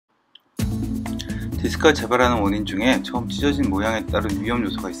디스크가 재발하는 원인 중에 처음 찢어진 모양에 따른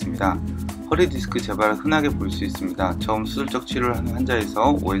위험요소가 있습니다. 허리디스크 재발을 흔하게 볼 수 있습니다. 처음 수술적 치료를 하는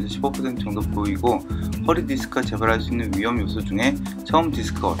환자에서 5에서 15% 정도 보이고, 허리디스크가 재발할 수 있는 위험요소 중에 처음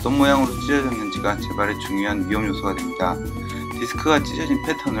디스크가 어떤 모양으로 찢어졌는지가 재발의 중요한 위험요소가 됩니다. 디스크가 찢어진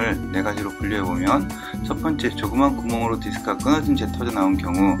패턴을 4가지로 분류해보면, 첫 번째, 조그만 구멍으로 디스크가 끊어진 채 터져나온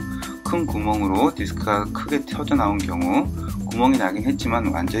경우, 큰 구멍으로 디스크가 크게 터져나온 경우, 구멍이 나긴 했지만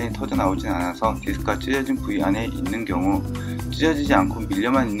완전히 터져나오진 않아서 디스크가 찢어진 부위 안에 있는 경우, 찢어지지 않고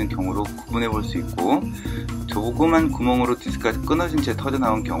밀려만 있는 경우로 구분해 볼 수 있고, 조그만 구멍으로 디스크가 끊어진 채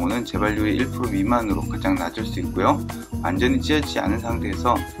터져나온 경우는 재발률이 1% 미만으로 가장 낮을 수 있고요. 완전히 찢어지지 않은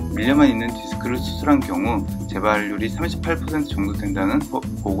상태에서 밀려만 있는 디스크를 수술한 경우 재발률이 38% 정도 된다는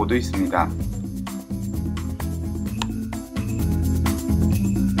보고도 있습니다.